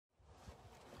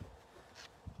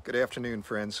Good afternoon,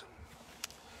 friends.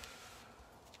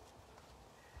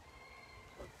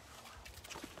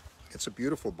 It's a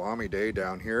beautiful balmy day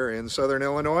down here in southern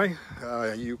Illinois.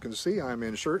 You can see I'm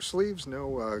in shirt sleeves,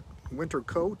 no winter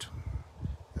coat.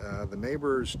 The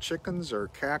neighbors' chickens are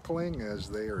cackling as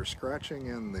they are scratching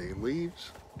in the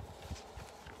leaves.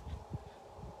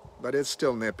 But it's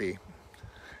still nippy,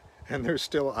 and there's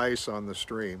still ice on the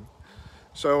stream.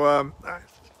 So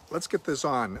let's get this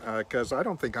on, because I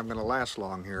don't think I'm going to last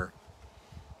long here.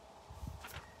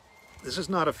 This is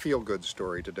not a feel-good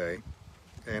story today,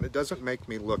 and it doesn't make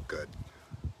me look good.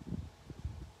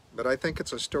 But I think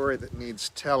it's a story that needs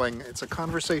telling. It's a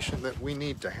conversation that we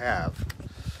need to have,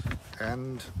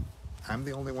 and I'm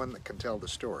the only one that can tell the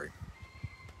story.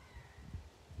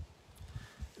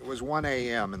 It was 1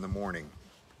 a.m. in the morning.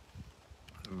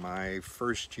 My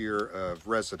first year of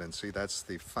residency, that's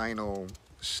the final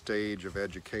stage of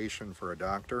education for a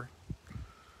doctor.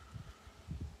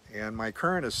 And my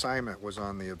current assignment was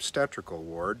on the obstetrical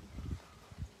ward.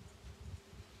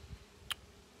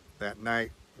 That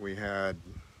night we had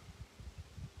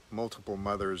multiple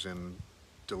mothers in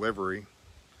delivery,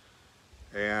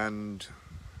 and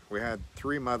we had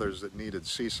 3 mothers that needed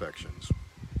C-sections.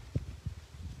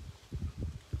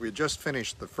 We had just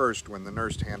finished the first when the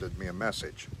nurse handed me a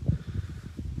message.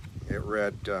 It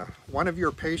read, "One of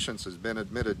your patients has been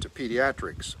admitted to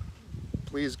pediatrics.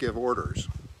 Please give orders."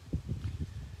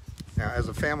 Now, as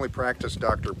a family practice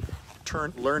doctor,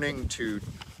 learning to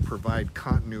provide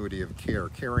continuity of care,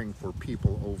 caring for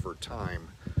people over time,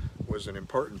 was an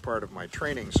important part of my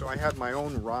training. So I had my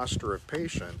own roster of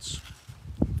patients,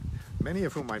 many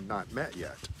of whom I'd not met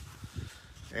yet.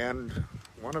 And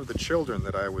one of the children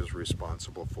that I was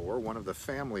responsible for, one of the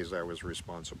families I was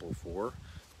responsible for,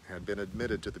 had been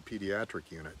admitted to the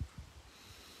pediatric unit.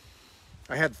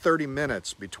 I had 30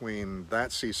 minutes between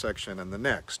that C-section and the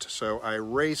next, so I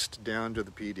raced down to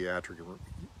the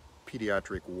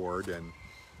pediatric ward and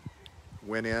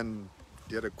went in,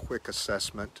 did a quick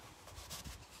assessment,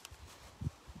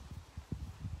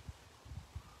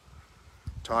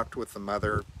 talked with the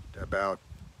mother about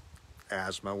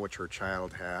asthma, which her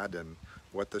child had, and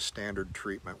what the standard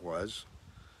treatment was,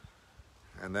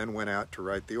 and then went out to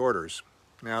write the orders.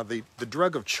 Now, the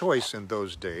drug of choice in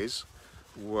those days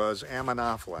was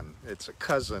aminophylline. It's a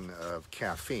cousin of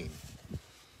caffeine,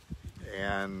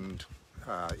 and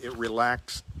it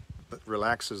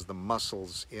relaxes the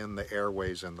muscles in the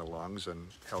airways in the lungs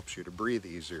and helps you to breathe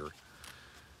easier.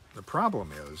 The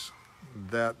problem is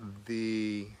that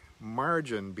the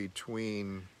margin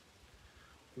between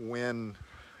when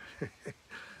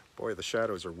boy, the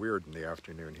shadows are weird in the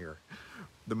afternoon here.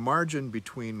 The margin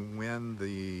between when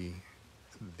the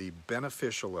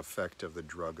beneficial effect of the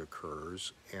drug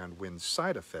occurs and when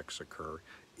side effects occur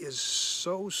is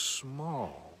so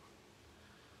small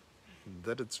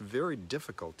that it's very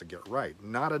difficult to get right.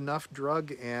 Not enough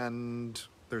drug and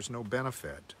there's no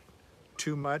benefit.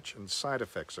 Too much and side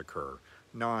effects occur.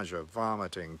 Nausea,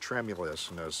 vomiting,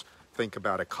 tremulousness, think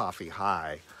about a coffee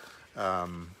high.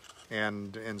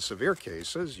 And in severe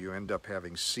cases, you end up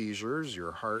having seizures,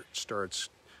 your heart starts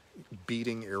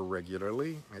beating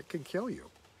irregularly, it can kill you.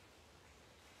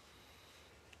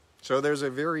 So there's a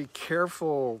very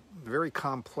careful, very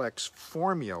complex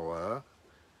formula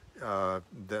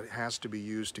that has to be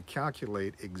used to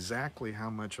calculate exactly how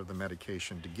much of the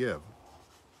medication to give.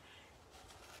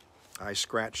 I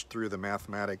scratched through the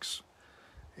mathematics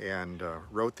and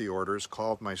wrote the orders,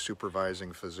 called my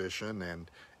supervising physician,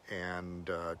 and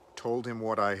told him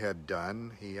what I had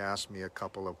done. He asked me a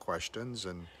couple of questions,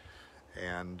 and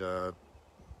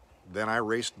then I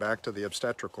raced back to the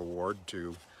obstetrical ward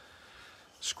to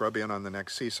scrub in on the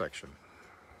next C-section.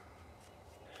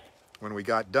 When we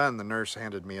got done, the nurse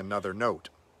handed me another note.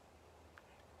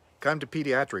 "Come to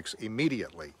pediatrics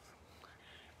immediately."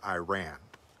 I ran.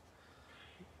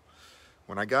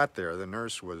 When I got there, the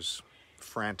nurse was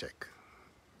frantic.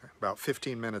 About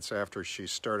 15 minutes after she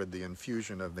started the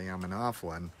infusion of the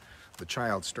aminophylline, the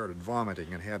child started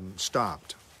vomiting and hadn't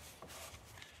stopped.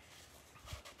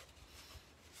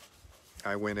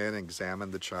 I went in,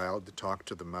 examined the child, talked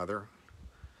to the mother,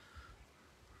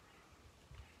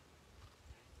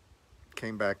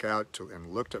 came back out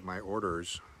and looked at my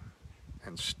orders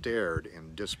and stared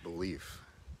in disbelief.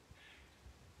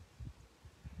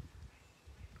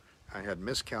 I had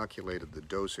miscalculated the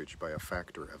dosage by a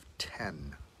factor of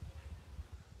 10.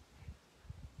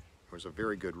 There was a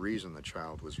very good reason the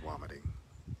child was vomiting.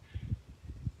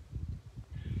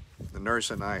 The nurse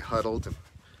and I huddled and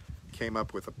came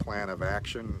up with a plan of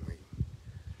action. We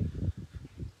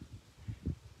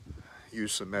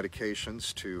used some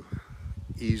medications to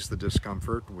ease the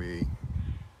discomfort. We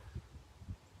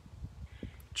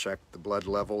checked the blood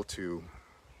level to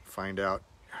find out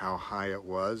how high it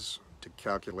was, to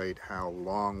calculate how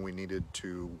long we needed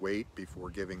to wait before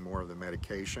giving more of the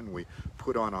medication. We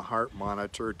put on a heart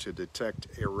monitor to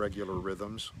detect irregular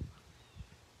rhythms.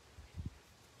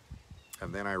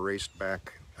 And then I raced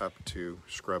back up to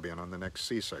scrub in on the next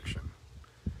C-section.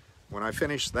 When I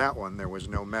finished that one, there was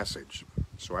no message,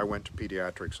 so I went to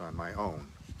pediatrics on my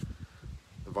own.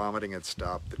 The vomiting had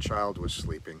stopped, the child was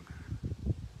sleeping,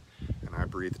 and I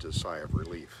breathed a sigh of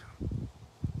relief.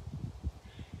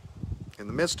 In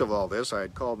the midst of all this, I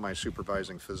had called my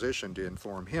supervising physician to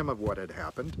inform him of what had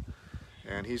happened,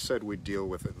 and he said we'd deal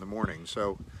with it in the morning.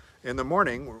 So in the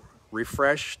morning,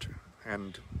 refreshed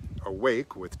and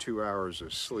awake with 2 hours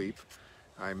of sleep,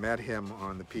 I met him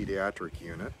on the pediatric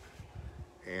unit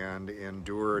and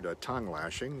endured a tongue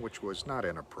lashing, which was not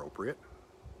inappropriate.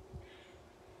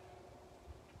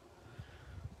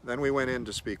 Then we went in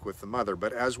to speak with the mother,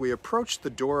 but as we approached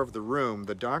the door of the room,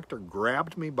 the doctor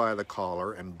grabbed me by the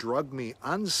collar and dragged me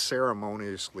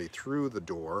unceremoniously through the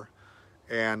door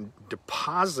and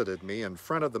deposited me in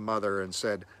front of the mother and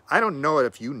said, "I don't know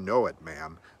if you know it,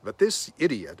 ma'am, but this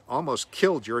idiot almost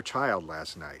killed your child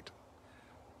last night."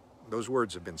 Those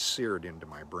words have been seared into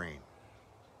my brain.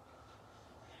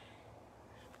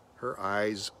 Her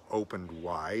eyes opened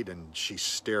wide and she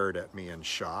stared at me in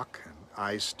shock, and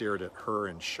I stared at her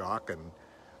in shock, and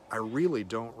I really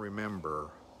don't remember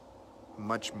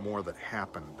much more that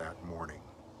happened that morning.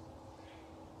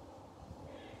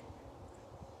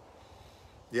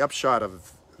 The upshot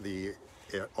of it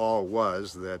all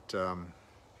was that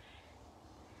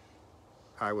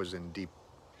I was in deep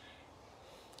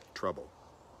trouble.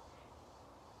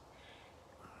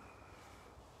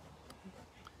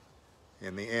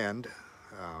 In the end,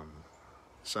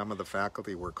 some of the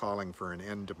faculty were calling for an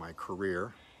end to my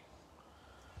career.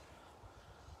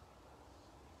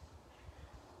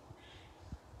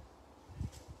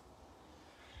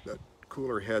 But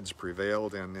cooler heads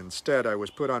prevailed, and instead I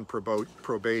was put on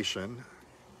probation.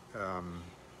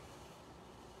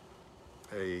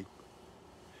 A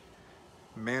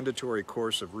mandatory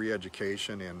course of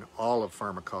re-education in all of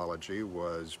pharmacology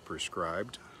was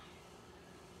prescribed,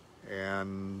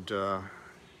 and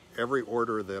every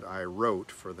order that I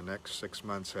wrote for the next 6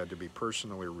 months had to be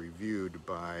personally reviewed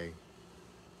by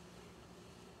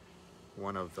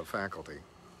one of the faculty,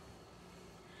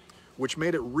 which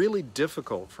made it really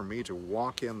difficult for me to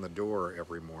walk in the door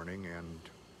every morning and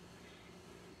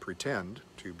pretend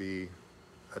to be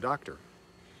a doctor.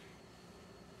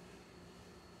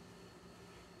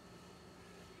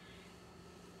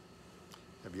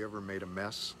 Have you ever made a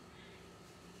mess?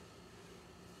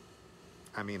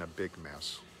 I mean a big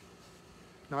mess.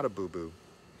 Not a boo-boo,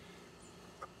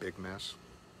 a big mess.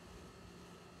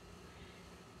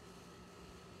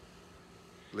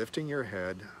 Lifting your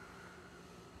head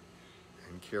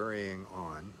and carrying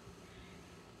on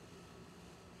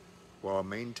while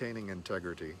maintaining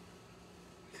integrity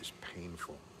is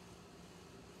painful.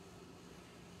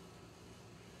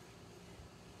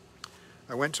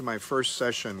 I went to my first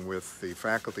session with the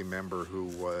faculty member who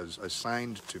was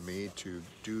assigned to me to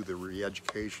do the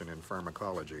re-education in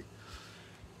pharmacology,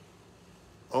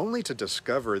 only to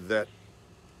discover that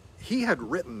he had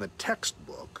written the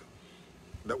textbook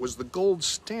that was the gold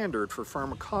standard for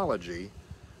pharmacology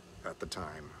at the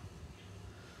time.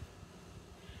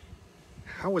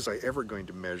 How was I ever going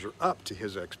to measure up to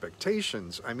his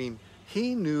expectations? I mean,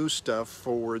 he knew stuff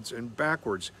forwards and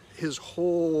backwards. His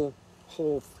whole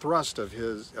thrust of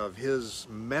his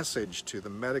message to the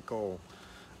medical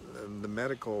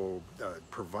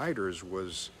providers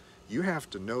was, you have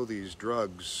to know these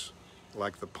drugs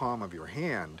like the palm of your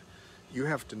hand. You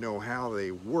have to know how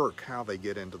they work, how they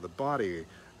get into the body,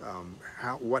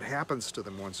 what happens to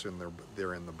them once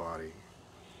they're in the body.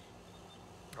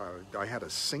 I had a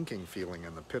sinking feeling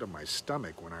in the pit of my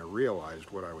stomach when I realized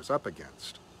what I was up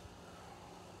against.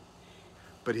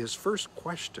 But his first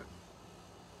question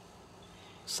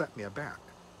set me aback.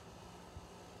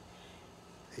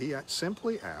 He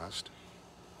simply asked,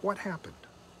 "What happened?"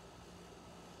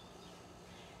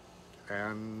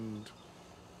 And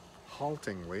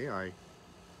haltingly, I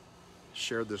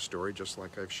shared this story just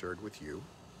like I've shared with you.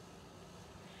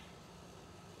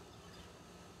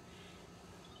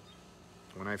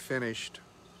 When I finished,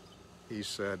 he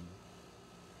said,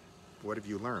 "What have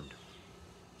you learned?"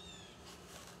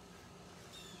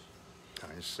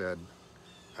 I said,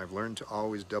 "I've learned to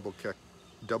always double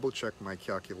check my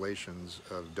calculations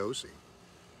of dosing."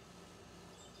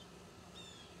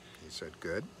 He said,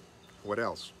 "Good. What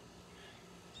else?"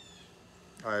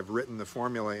 "I've written the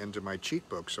formula into my cheat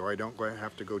book so I don't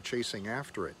have to go chasing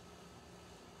after it."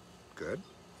 "Good.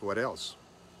 What else?"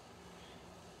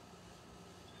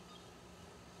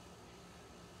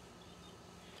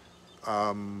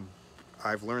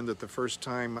 I've learned that the first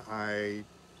time I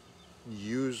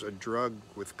use a drug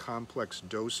with complex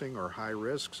dosing or high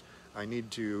risks, I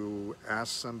need to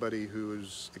ask somebody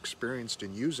who's experienced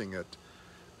in using it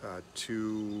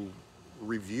to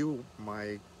review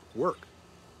my work.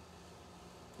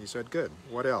 He said, good,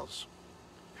 what else?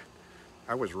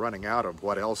 I was running out of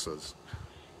what else's.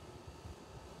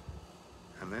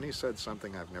 And then he said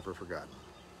something I've never forgotten.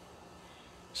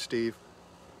 Steve,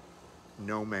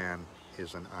 no man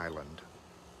is an island.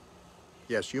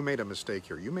 Yes, you made a mistake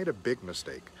here. You made a big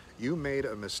mistake. You made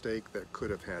a mistake that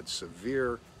could have had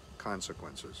severe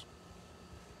consequences.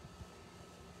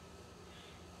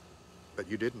 But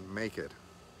you didn't make it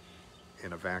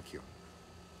in a vacuum.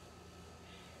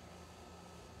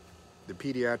 The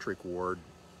pediatric ward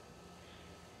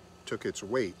took its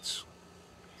weights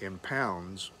in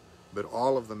pounds, but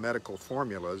all of the medical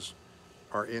formulas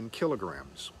are in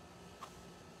kilograms,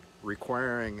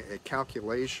 requiring a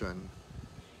calculation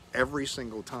every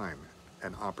single time,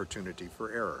 an opportunity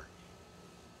for error.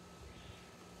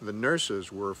 The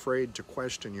nurses were afraid to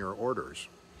question your orders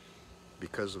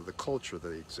because of the culture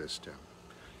they exist in.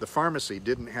 The pharmacy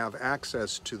didn't have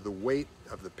access to the weight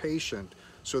of the patient,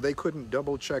 so they couldn't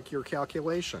double check your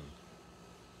calculation.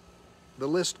 The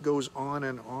list goes on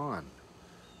and on.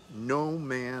 No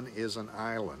man is an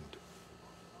island.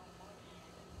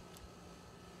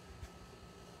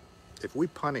 If we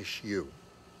punish you,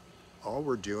 all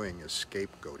we're doing is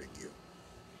scapegoating you.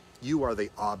 You are the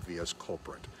obvious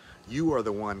culprit. You are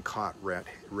the one caught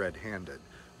red-handed.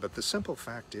 But the simple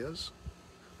fact is,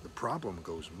 the problem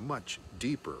goes much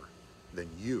deeper than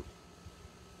you.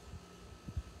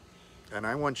 And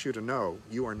I want you to know,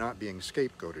 you are not being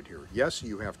scapegoated here. Yes,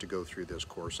 you have to go through this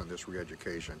course and this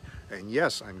re-education. And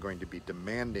yes, I'm going to be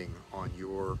demanding on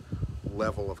your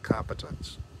level of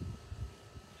competence.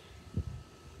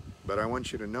 But I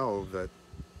want you to know that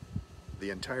the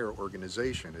entire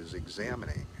organization is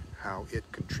examining how it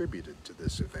contributed to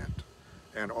this event.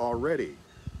 And already,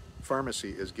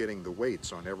 pharmacy is getting the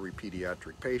weights on every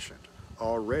pediatric patient.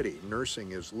 Already,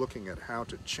 nursing is looking at how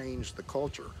to change the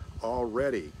culture.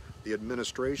 Already, the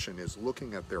administration is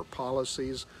looking at their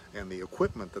policies and the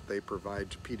equipment that they provide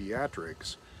to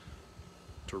pediatrics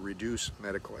to reduce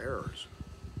medical errors.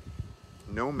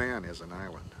 No man is an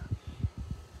island.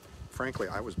 Frankly,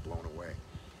 I was blown away.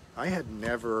 I had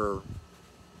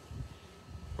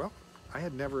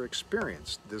never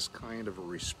experienced this kind of a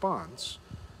response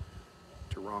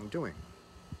to wrongdoing.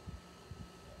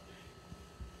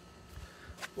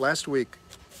 Last week,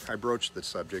 I broached the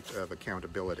subject of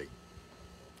accountability,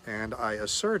 and I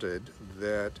asserted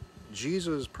that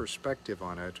Jesus' perspective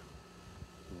on it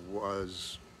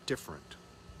was different.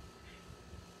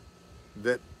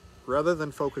 That rather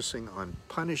than focusing on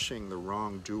punishing the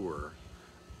wrongdoer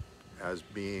as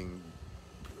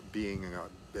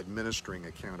administering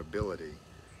accountability,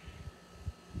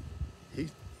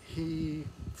 he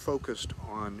focused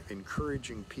on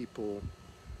encouraging people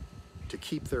to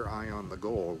keep their eye on the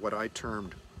goal, what I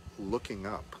termed looking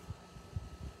up.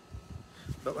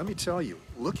 But let me tell you,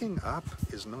 looking up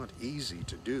is not easy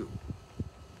to do.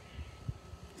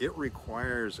 It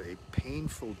requires a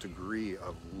painful degree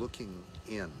of looking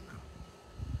in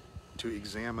to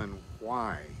examine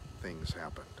why things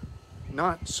happened.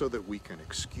 Not so that we can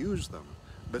excuse them,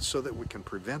 but so that we can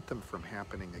prevent them from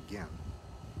happening again.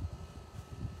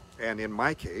 And in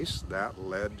my case, that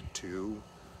led to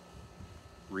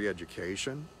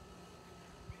re-education,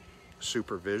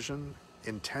 supervision,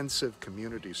 intensive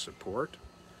community support,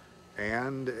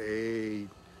 and a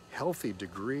healthy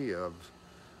degree of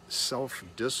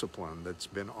self-discipline that's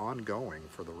been ongoing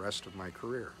for the rest of my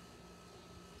career.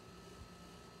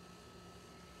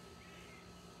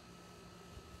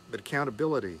 But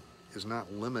accountability is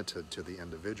not limited to the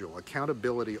individual.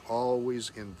 Accountability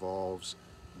always involves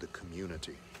the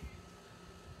community.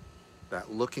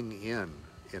 That looking in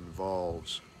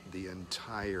involves the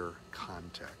entire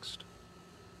context.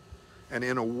 And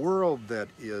in a world that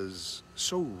is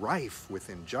so rife with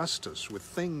injustice, with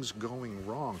things going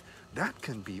wrong, that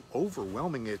can be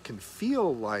overwhelming. It can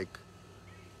feel like,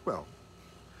 we're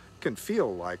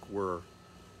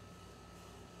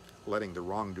letting the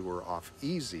wrongdoer off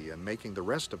easy and making the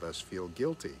rest of us feel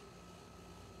guilty.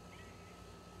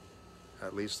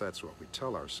 At least that's what we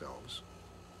tell ourselves.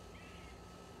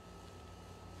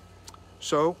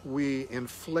 So we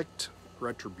inflict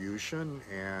retribution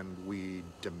and we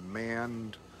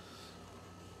demand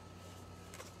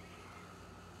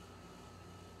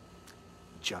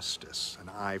justice, an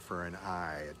eye for an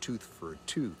eye, a tooth for a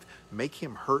tooth. Make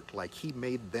him hurt like he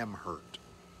made them hurt,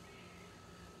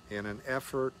 in an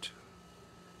effort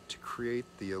to create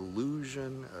the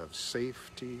illusion of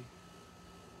safety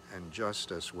and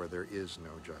justice where there is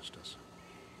no justice.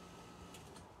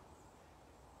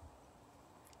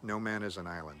 No man is an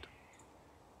island.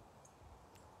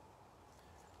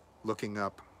 Looking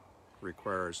up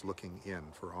requires looking in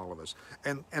for all of us.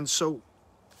 And so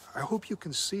I hope you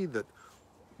can see that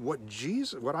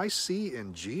what I see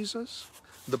in Jesus,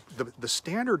 the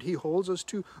standard he holds us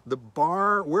to, the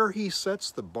bar, where he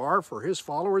sets the bar for his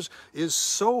followers is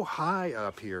so high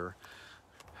up here.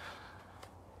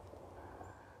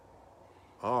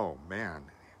 Oh man,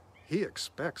 he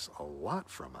expects a lot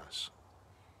from us.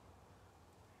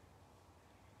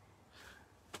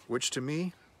 Which to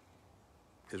me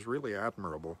is really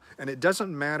admirable. And it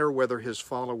doesn't matter whether his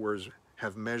followers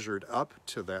have measured up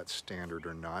to that standard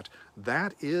or not.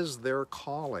 That is their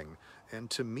calling. And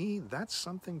to me, that's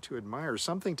something to admire,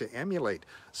 something to emulate,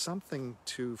 something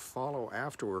to follow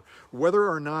after. Whether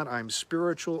or not I'm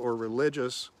spiritual or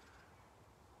religious,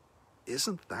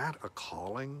 isn't that a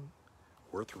calling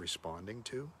worth responding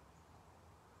to?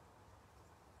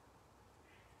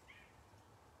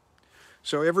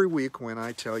 So every week when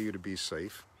I tell you to be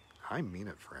safe, I mean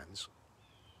it, friends.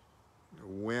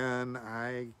 When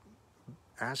I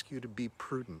ask you to be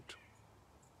prudent,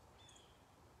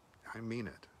 I mean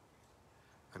it.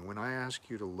 And when I ask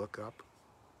you to look up,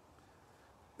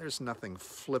 there's nothing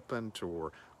flippant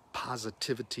or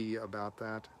positivity about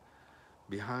that.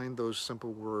 Behind those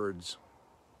simple words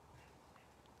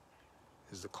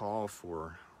is the call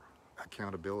for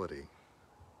accountability,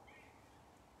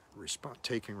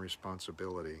 taking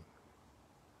responsibility.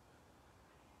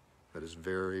 That is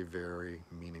very, very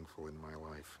meaningful in my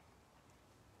life.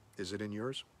 Is it in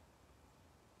yours?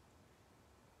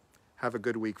 Have a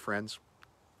good week, friends,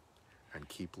 and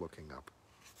keep looking up.